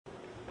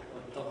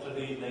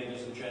Lee,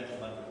 ladies and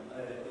gentlemen.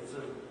 It's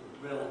a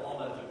real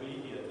honour to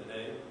be here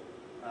today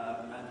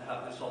and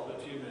have this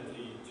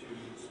opportunity to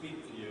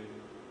speak to you,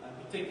 and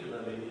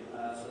particularly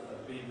as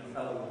being a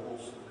fellow of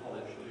Wolston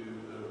College to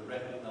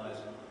recognise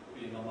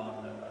being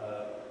among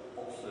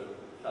also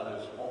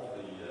fellows of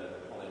the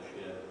college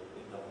here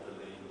in Dr.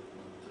 Lee,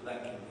 to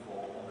thank him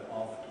for, on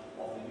behalf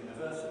of the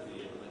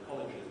university and the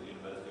colleges of the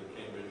University of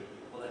Cambridge,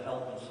 for the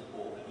help and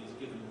support that he's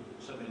given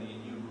so many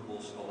innumerable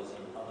scholars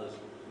and others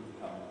who've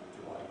come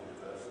to our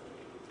university.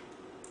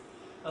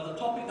 Now, the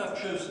topic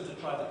I've chosen to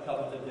try to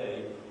cover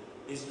today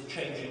is the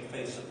changing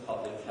face of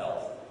public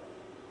health.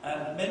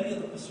 And many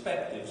of the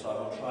perspectives I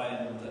will try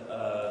and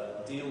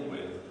deal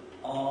with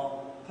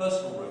are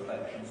personal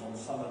reflections on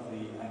some of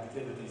the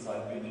activities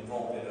I've been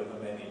involved in over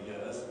many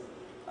years,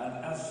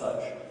 and as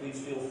such, please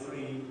feel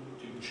free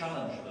to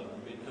challenge them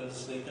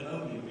because they can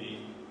only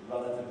be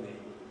relatively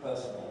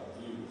personal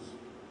views.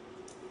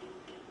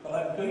 But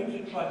I'm going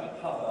to try to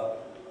cover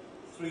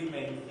three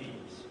main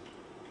themes.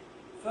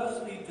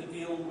 Firstly, to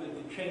deal with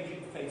the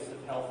changing face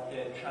of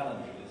healthcare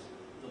challenges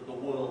that the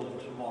world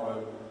of tomorrow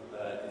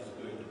is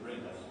going to bring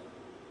us.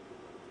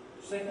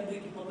 Secondly,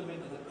 to put them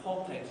into the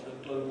context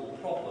of global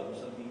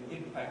problems and the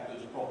impact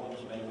those problems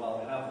may well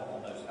have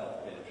on those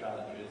healthcare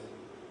challenges.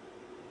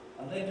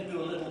 And then to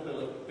do a little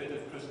bit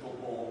of crystal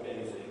ball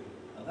gazing.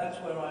 And that's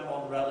where I'm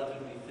on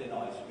relatively thin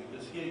ice,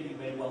 because here you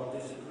may well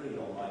disagree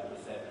on my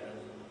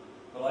perceptions,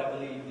 but I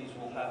believe these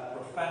will have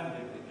profound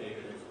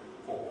implications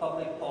for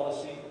public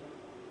policy,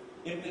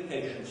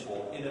 implications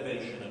for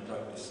innovation and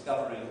drug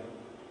discovery,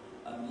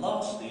 and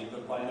lastly,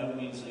 but by no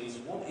means least,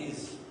 what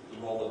is the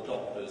role of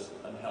doctors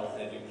and health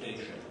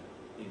education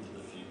into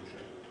the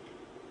future?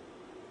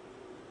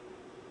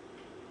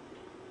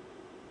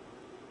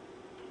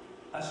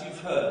 As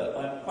you've heard,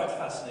 I'm quite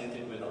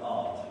fascinated with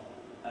art,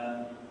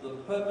 and the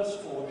purpose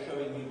for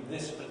showing you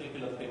this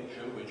particular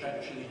picture, which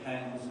actually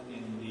hangs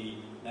in the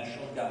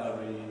National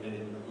Gallery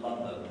in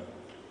London,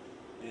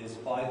 is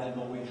by the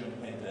Norwegian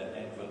painter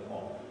Edvard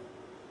Munch.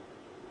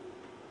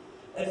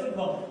 Edvard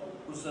Munch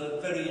was a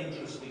very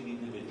interesting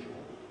individual,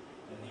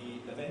 and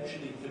he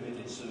eventually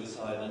committed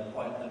suicide and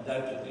quite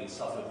undoubtedly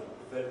suffered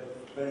very,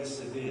 very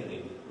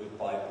severely with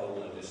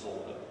bipolar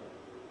disorder.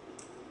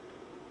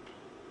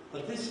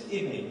 But this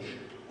image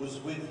was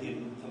with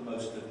him for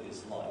most of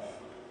his life.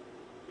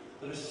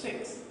 There are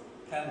 6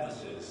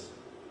 canvases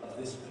of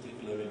this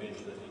particular image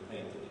that he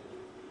painted.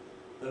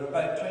 There are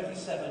about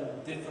 27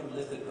 different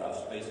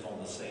lithographs based on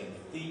the same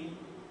theme,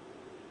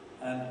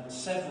 and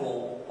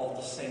several of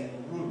the same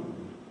room,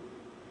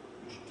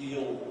 which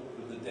deal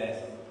with the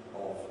death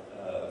of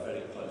a very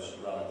close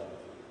relative.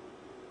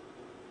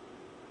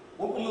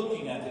 What we're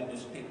looking at in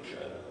this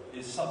picture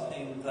is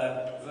something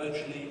that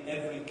virtually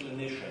every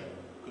clinician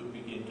could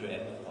begin to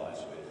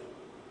empathise with.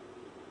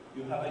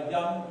 You have a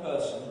young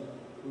person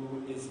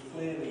who is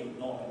clearly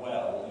not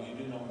well. You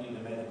do not need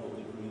a medical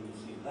degree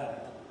to see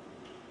that.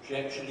 She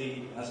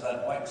actually has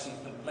that waxy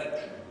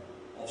complexion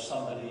of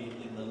somebody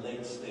in the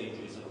late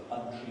stages of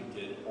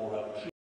untreated or untreated